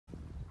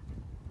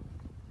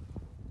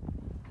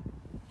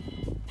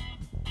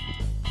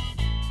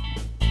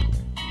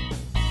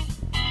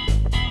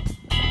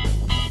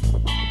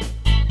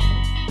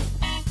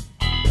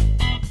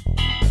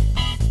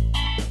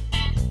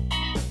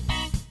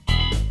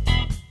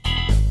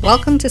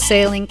Welcome to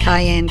Sailing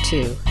KYAN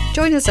II.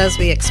 Join us as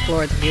we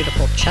explore the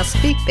beautiful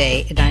Chesapeake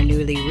Bay in our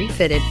newly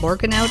refitted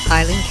Morgantown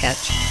Island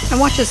ketch, and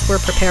watch as we're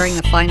preparing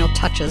the final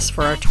touches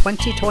for our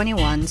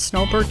 2021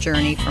 snowbird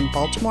journey from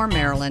Baltimore,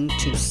 Maryland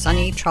to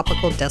sunny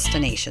tropical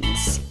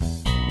destinations.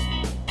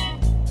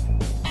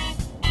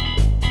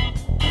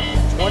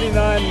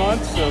 29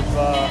 months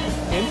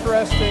of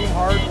interesting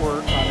hard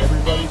work on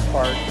everybody's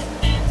part.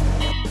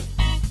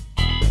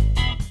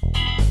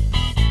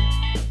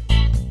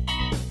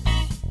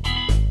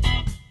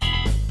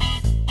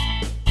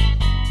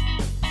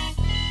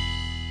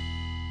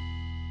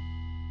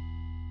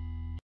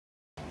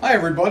 Hi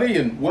everybody,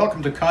 and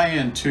welcome to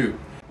KYAN II.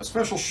 A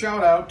special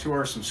shout out to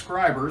our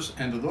subscribers,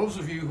 and to those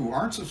of you who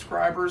aren't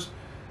subscribers,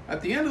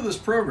 at the end of this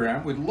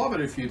program, we'd love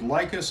it if you'd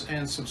like us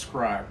and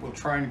subscribe. We'll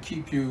try and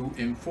keep you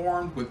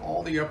informed with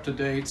all the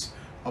up-to-dates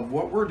of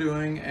what we're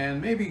doing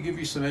and maybe give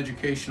you some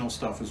educational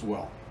stuff as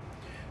well.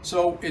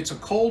 So it's a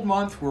cold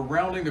month. We're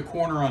rounding the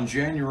corner on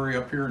January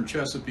up here in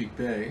Chesapeake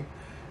Bay,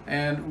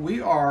 and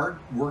we are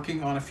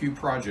working on a few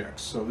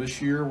projects. So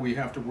this year we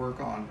have to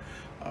work on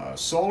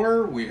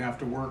solar, we have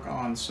to work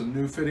on some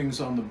new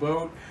fittings on the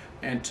boat,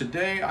 and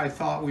today I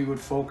thought we would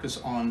focus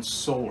on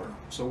solar.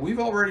 So we've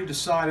already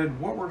decided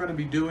what we're going to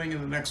be doing in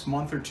the next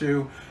month or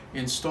two: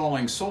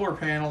 installing solar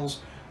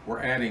panels,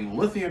 we're adding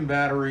lithium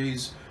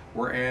batteries,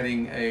 we're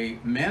adding a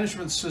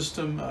management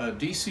system,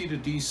 DC to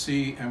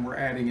DC, and we're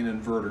adding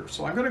an inverter.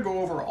 So I'm going to go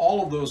over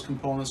all of those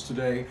components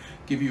today,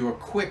 give you a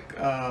quick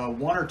 1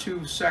 or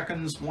 2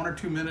 seconds, 1 or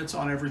 2 minutes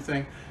on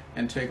everything,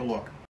 and take a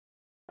look.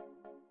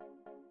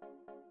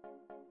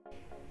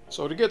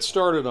 So to get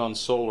started on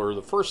solar,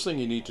 the first thing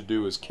you need to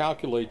do is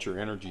calculate your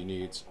energy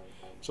needs.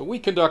 So we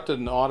conducted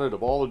an audit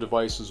of all the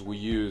devices we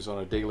use on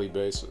a daily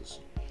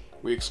basis.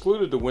 We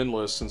excluded the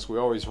windlass since we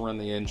always run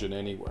the engine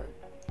anyway.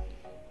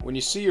 When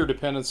you see your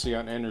dependency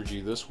on energy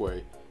this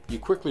way, you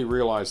quickly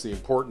realize the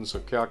importance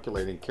of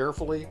calculating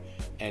carefully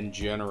and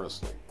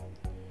generously.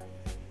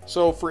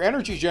 So for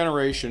energy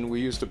generation, we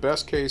used a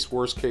best case,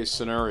 worst case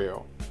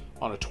scenario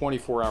on a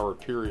 24-hour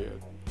period.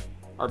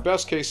 Our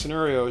best case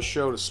scenario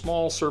showed a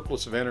small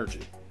surplus of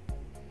energy.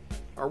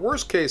 Our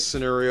worst case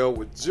scenario,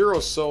 with 0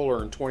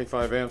 solar and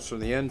 25 amps from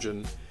the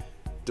engine,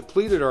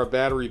 depleted our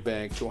battery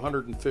bank to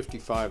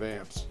 155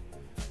 amps.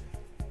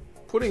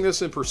 Putting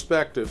this in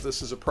perspective,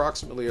 this is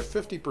approximately a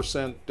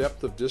 50%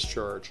 depth of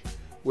discharge,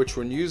 which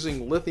when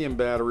using lithium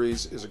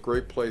batteries is a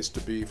great place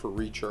to be for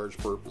recharge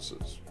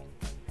purposes.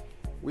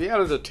 We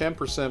added a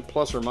 10%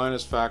 plus or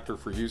minus factor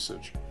for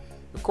usage.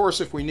 Of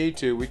course, if we need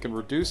to, we can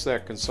reduce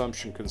that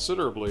consumption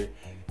considerably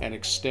and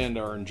extend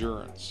our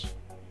endurance.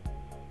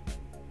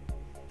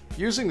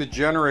 Using the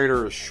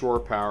generator as shore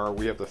power,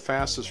 we have the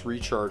fastest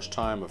recharge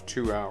time of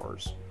 2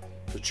 hours.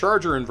 The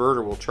charger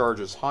inverter will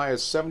charge as high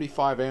as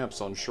 75 amps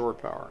on shore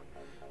power.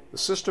 The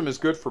system is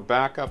good for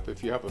backup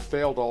if you have a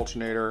failed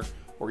alternator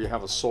or you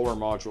have a solar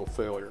module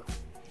failure.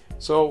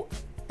 So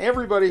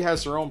everybody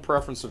has their own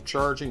preference of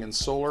charging in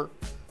solar.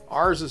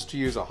 Ours is to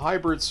use a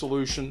hybrid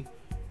solution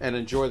and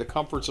enjoy the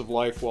comforts of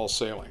life while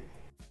sailing.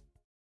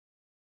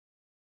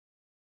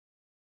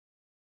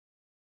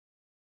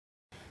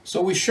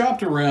 So we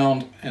shopped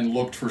around and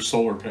looked for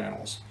solar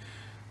panels.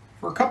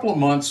 For a couple of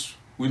months,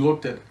 we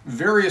looked at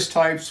various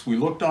types. We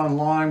looked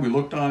online, we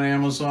looked on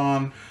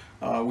Amazon,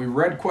 we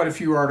read quite a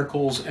few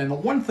articles, and the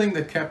one thing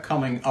that kept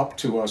coming up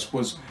to us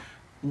was,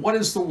 what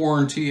is the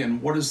warranty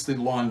and what is the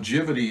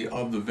longevity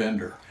of the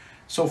vendor?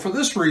 So for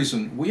this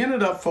reason, we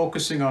ended up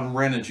focusing on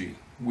Renogy.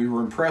 We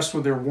were impressed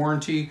with their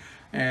warranty,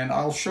 and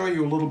I'll show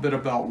you a little bit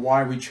about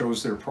why we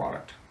chose their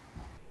product.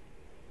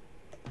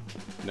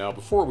 Now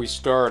before we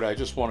start, I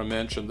just want to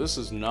mention this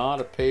is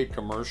not a paid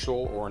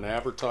commercial or an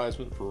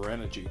advertisement for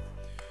Renogy.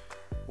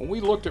 When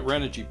we looked at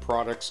Renogy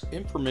products,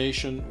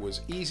 information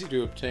was easy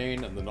to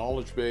obtain and the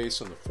knowledge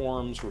base and the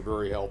forums were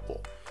very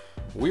helpful.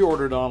 We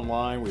ordered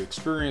online, we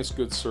experienced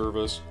good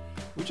service,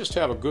 we just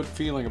have a good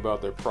feeling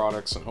about their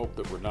products and hope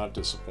that we're not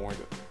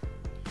disappointed.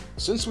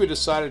 Since we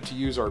decided to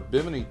use our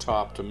bimini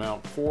top to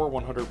mount 4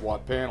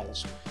 100-watt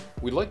panels,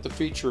 we like the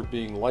feature of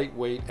being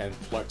lightweight and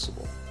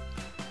flexible.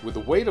 With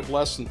a weight of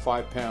less than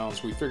 5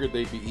 pounds, we figured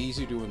they'd be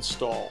easy to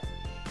install.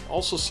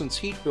 Also, since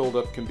heat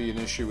buildup can be an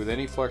issue with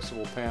any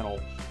flexible panel,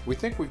 we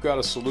think we've got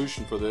a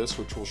solution for this,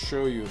 which we'll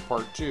show you in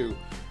part 2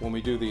 when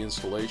we do the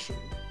installation.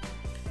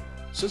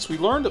 Since we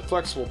learned that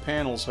flexible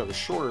panels have a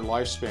shorter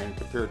lifespan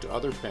compared to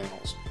other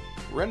panels,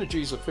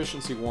 Renogy's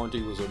efficiency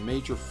warranty was a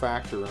major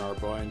factor in our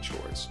buying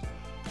choice.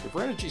 If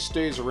Renogy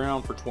stays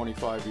around for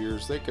 25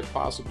 years, they could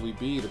possibly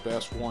be the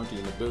best warranty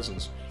in the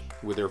business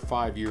with their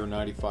 5-year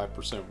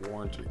 95%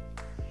 warranty.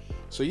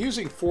 So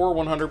using 4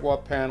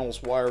 100-watt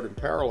panels wired in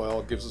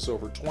parallel gives us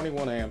over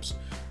 21 amps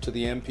to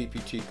the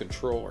MPPT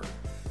controller.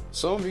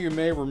 Some of you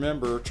may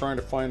remember trying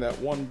to find that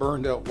one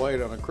burned out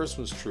light on a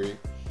Christmas tree.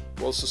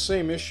 Well, it's the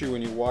same issue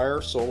when you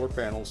wire solar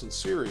panels in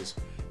series,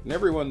 and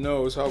everyone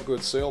knows how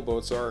good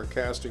sailboats are at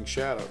casting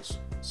shadows.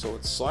 So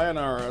it's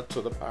sayonara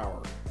to the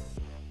power.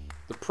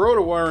 The pro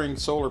to wiring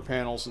solar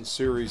panels in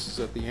series is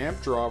that the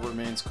amp draw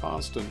remains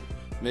constant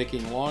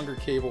making longer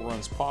cable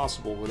runs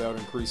possible without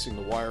increasing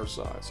the wire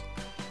size.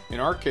 In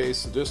our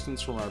case, the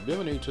distance from our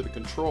bimini to the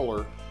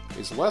controller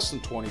is less than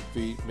 20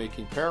 feet,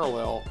 making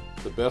parallel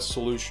the best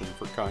solution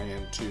for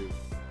KYAN II.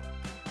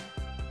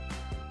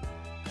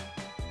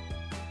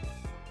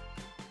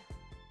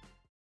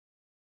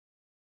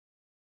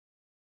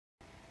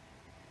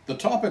 The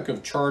topic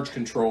of charge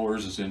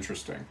controllers is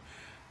interesting.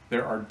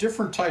 There are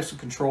different types of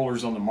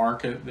controllers on the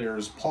market.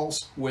 There's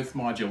pulse width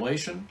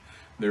modulation.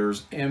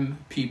 There's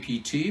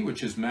MPPT,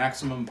 which is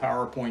maximum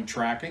power point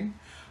tracking.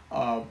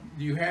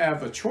 You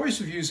have a choice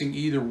of using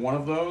either one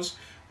of those.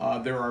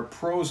 There are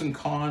pros and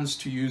cons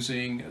to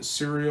using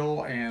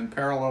serial and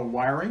parallel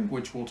wiring,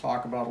 which we'll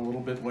talk about a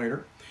little bit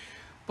later.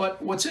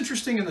 But what's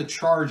interesting in the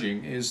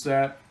charging is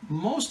that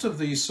most of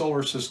these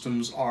solar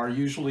systems are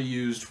usually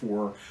used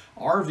for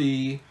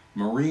RV,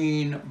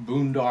 marine,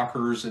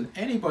 boondockers, and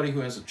anybody who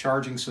has a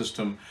charging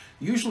system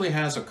usually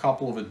has a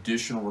couple of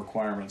additional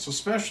requirements,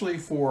 especially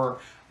for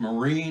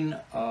marine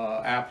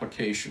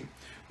application,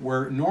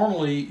 where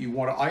normally you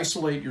want to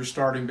isolate your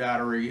starting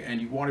battery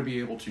and you want to be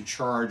able to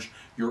charge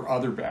your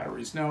other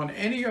batteries. Now, in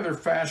any other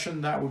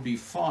fashion, that would be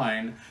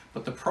fine,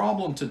 but the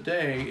problem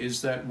today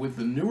is that with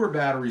the newer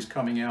batteries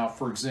coming out,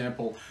 for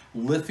example,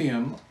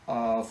 lithium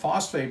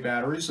phosphate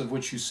batteries, of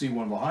which you see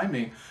one behind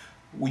me,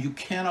 well, you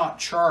cannot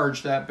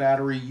charge that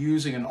battery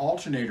using an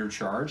alternator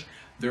charge.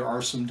 There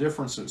are some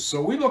differences.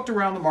 So we looked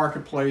around the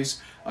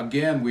marketplace.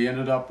 Again, we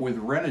ended up with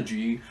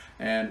Renogy,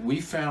 and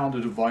we found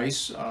a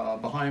device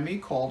behind me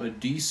called a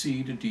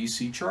DC to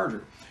DC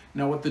charger.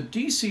 Now, what the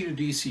DC to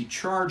DC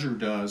charger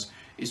does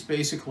is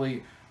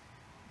basically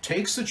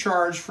takes the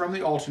charge from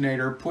the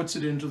alternator, puts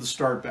it into the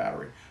start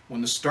battery.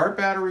 When the start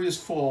battery is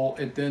full,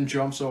 it then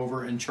jumps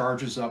over and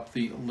charges up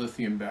the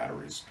lithium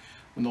batteries.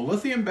 When the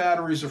lithium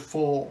batteries are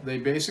full, they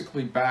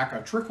basically back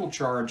a trickle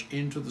charge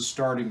into the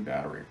starting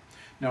battery.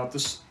 Now,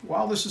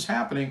 while this is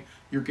happening,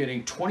 you're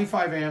getting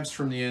 25 amps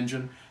from the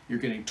engine, you're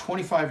getting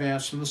 25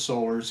 amps from the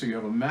solar, so you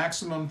have a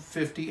maximum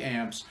 50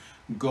 amps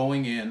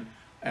going in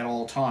at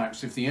all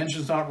times. If the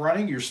engine's not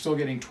running, you're still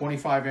getting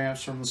 25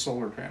 amps from the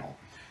solar panel.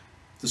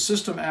 The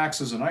system acts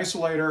as an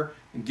isolator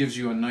and gives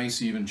you a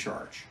nice even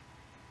charge.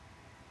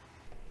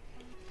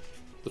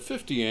 The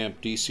 50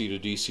 amp DC to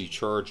DC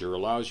charger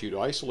allows you to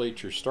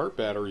isolate your start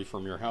battery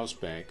from your house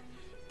bank,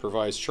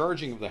 provides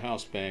charging of the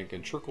house bank,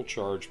 and trickle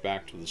charge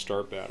back to the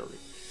start battery.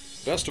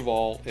 Best of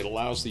all, it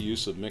allows the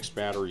use of mixed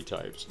battery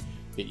types.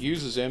 It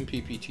uses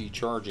MPPT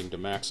charging to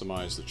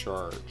maximize the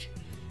charge.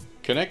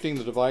 Connecting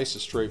the device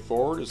is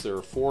straightforward, as there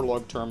are 4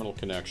 lug terminal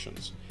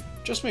connections.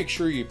 Just make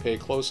sure you pay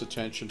close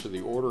attention to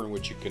the order in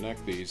which you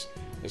connect these,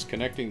 as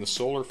connecting the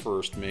solar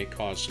first may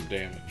cause some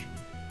damage.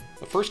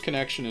 The first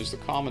connection is the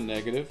common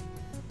negative,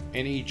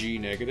 NEG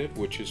negative,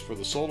 which is for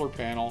the solar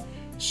panel,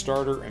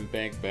 starter, and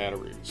bank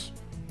batteries.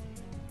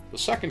 The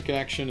second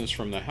connection is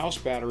from the house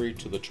battery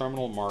to the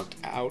terminal marked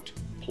Out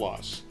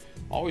Plus.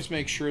 Always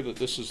make sure that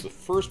this is the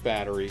first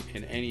battery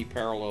in any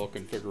parallel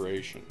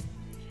configuration.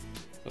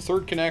 The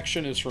third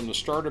connection is from the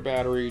starter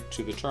battery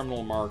to the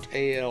terminal marked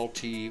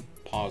ALT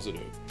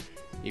Positive.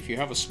 If you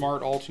have a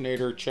smart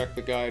alternator, check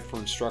the guide for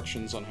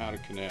instructions on how to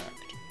connect.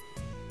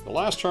 The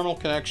last terminal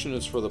connection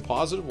is for the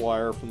positive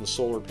wire from the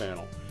solar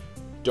panel.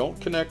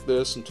 Don't connect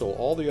this until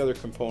all the other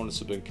components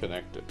have been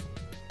connected.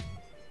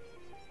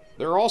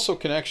 There are also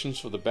connections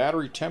for the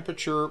battery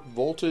temperature,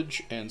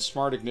 voltage, and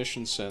smart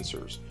ignition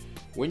sensors.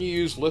 When you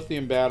use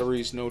lithium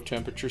batteries, no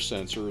temperature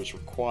sensor is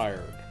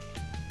required.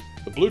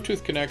 The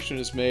Bluetooth connection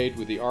is made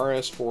with the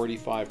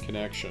RS485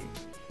 connection.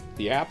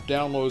 The app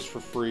downloads for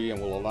free and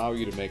will allow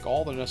you to make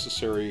all the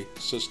necessary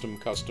system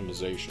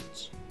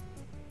customizations.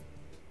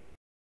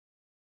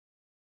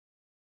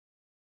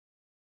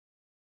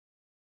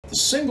 The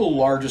single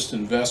largest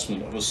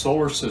investment of a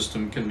solar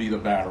system can be the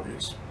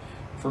batteries.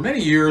 For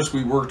many years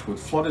we worked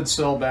with flooded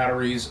cell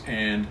batteries,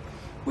 and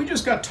we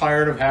just got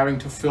tired of having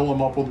to fill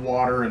them up with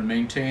water and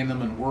maintain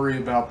them and worry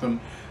about them,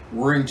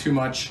 worrying too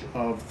much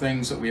of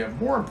things that we have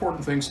more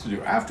important things to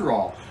do. After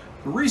all,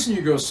 the reason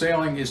you go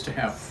sailing is to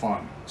have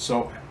fun.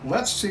 So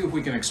let's see if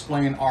we can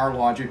explain our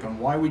logic on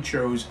why we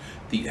chose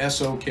the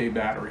SOK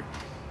battery.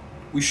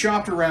 We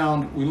shopped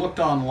around, we looked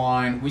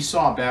online, we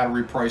saw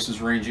battery prices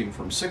ranging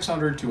from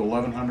 $600 to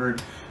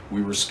 $1,100.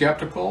 We were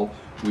skeptical.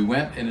 We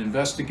went and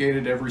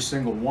investigated every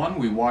single one.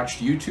 We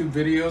watched YouTube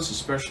videos,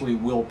 especially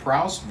Will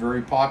Prouse,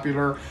 very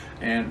popular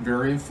and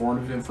very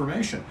informative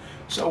information.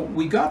 So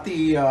we got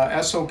the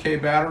SOK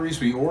batteries,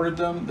 we ordered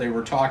them. They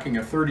were talking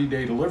a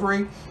 30-day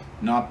delivery,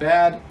 not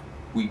bad.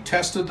 We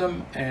tested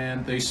them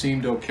and they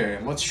seemed okay.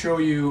 Let's show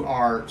you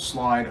our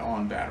slide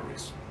on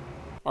batteries.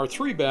 Our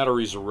 3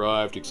 batteries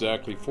arrived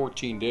exactly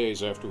 14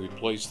 days after we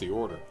placed the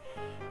order.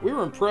 We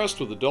were impressed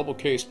with the double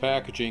case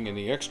packaging and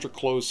the extra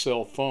closed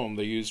cell foam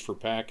they used for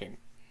packing.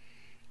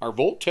 Our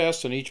volt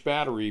test on each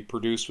battery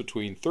produced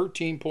between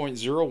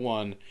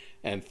 13.01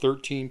 and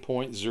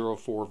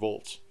 13.04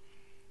 volts.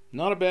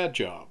 Not a bad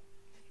job.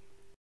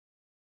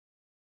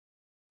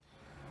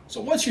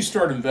 So once you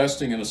start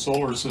investing in a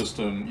solar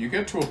system, you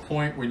get to a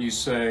point when you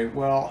say,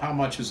 well, how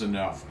much is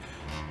enough?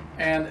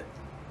 And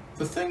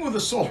The thing with a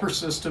solar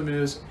system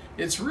is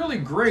it's really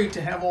great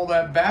to have all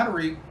that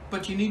battery,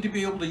 but you need to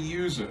be able to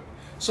use it.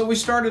 So we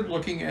started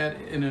looking at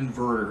an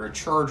inverter, a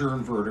charger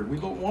inverter. We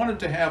wanted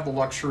to have the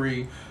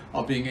luxury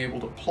of being able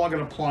to plug an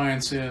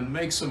appliance in,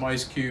 make some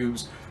ice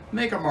cubes,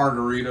 make a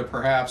margarita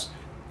perhaps,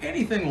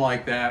 anything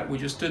like that. We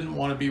just didn't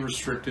want to be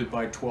restricted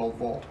by 12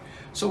 volt.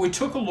 So we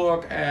took a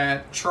look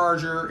at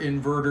charger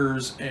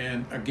inverters,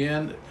 and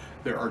again,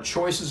 there are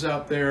choices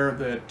out there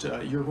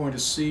that you're going to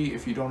see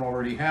if you don't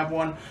already have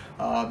one.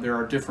 There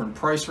are different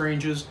price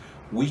ranges.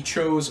 We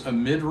chose a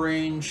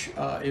mid-range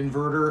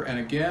inverter, and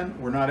again,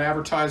 we're not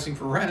advertising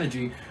for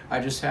Renogy. I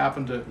just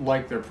happen to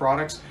like their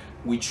products.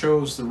 We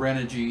chose the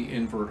Renogy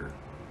inverter.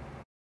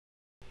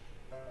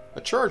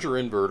 A charger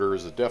inverter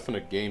is a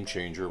definite game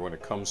changer when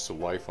it comes to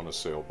life on a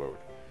sailboat.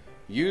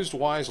 Used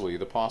wisely,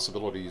 the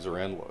possibilities are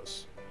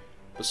endless.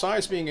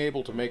 Besides being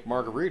able to make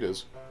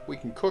margaritas, we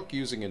can cook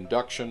using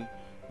induction,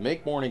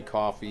 make morning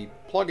coffee,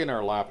 plug in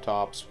our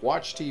laptops,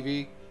 watch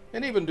TV,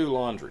 and even do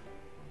laundry.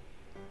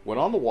 When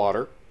on the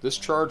water, this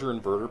charger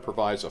inverter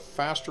provides a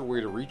faster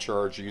way to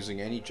recharge using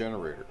any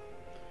generator.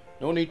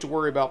 No need to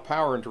worry about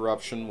power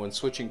interruption when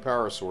switching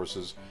power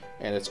sources,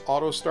 and it's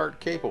auto start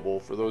capable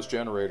for those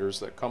generators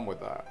that come with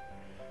that.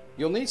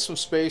 You'll need some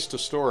space to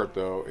store it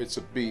though. It's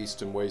a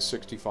beast and weighs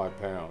 65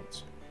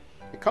 pounds.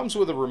 It comes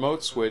with a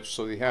remote switch,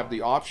 so you have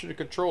the option to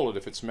control it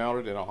if it's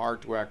mounted in a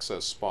hard to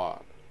access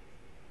spot.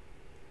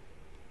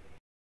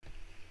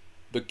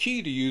 The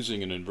key to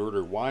using an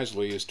inverter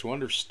wisely is to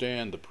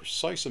understand the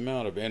precise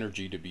amount of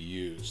energy to be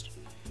used.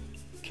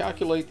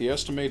 Calculate the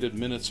estimated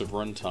minutes of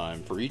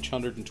runtime for each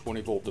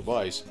 120 volt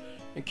device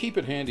and keep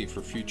it handy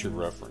for future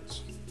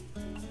reference.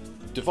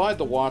 Divide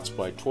the watts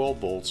by 12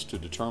 volts to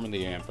determine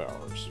the amp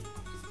hours.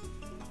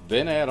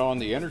 Then add on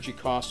the energy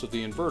cost of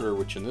the inverter,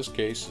 which in this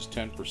case is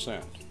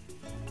 10%.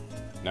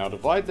 Now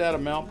divide that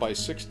amount by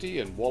 60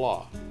 and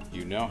voila,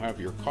 you now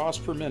have your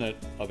cost per minute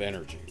of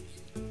energy.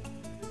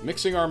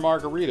 Mixing our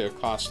margarita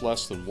costs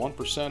less than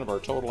 1% of our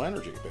total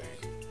energy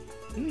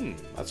bank.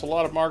 That's a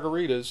lot of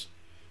margaritas.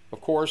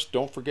 Of course,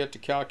 don't forget to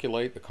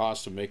calculate the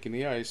cost of making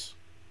the ice.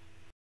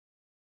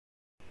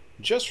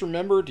 Just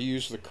remember to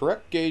use the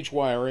correct gauge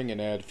wiring and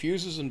add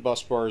fuses and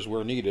bus bars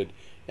where needed,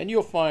 and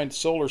you'll find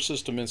solar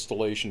system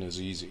installation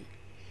is easy.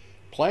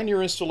 Plan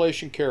your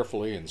installation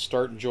carefully and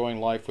start enjoying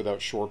life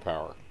without shore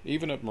power,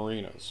 even at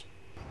marinas.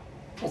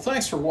 Well,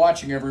 thanks for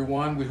watching,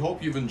 everyone. We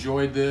hope you've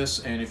enjoyed this,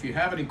 and if you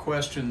have any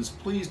questions,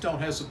 please don't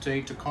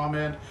hesitate to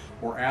comment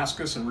or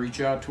ask us and reach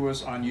out to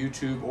us on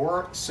YouTube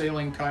or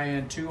Sailing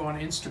KYAN II on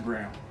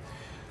Instagram.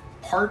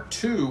 Part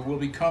 2 will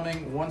be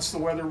coming once the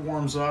weather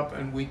warms up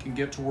and we can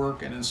get to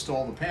work and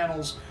install the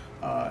panels,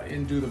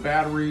 and do the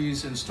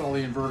batteries, install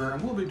the inverter,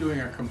 and we'll be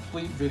doing a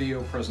complete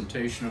video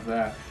presentation of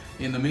that.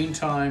 In the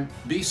meantime,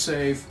 be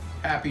safe,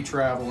 happy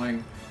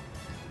traveling.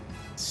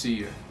 See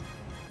you.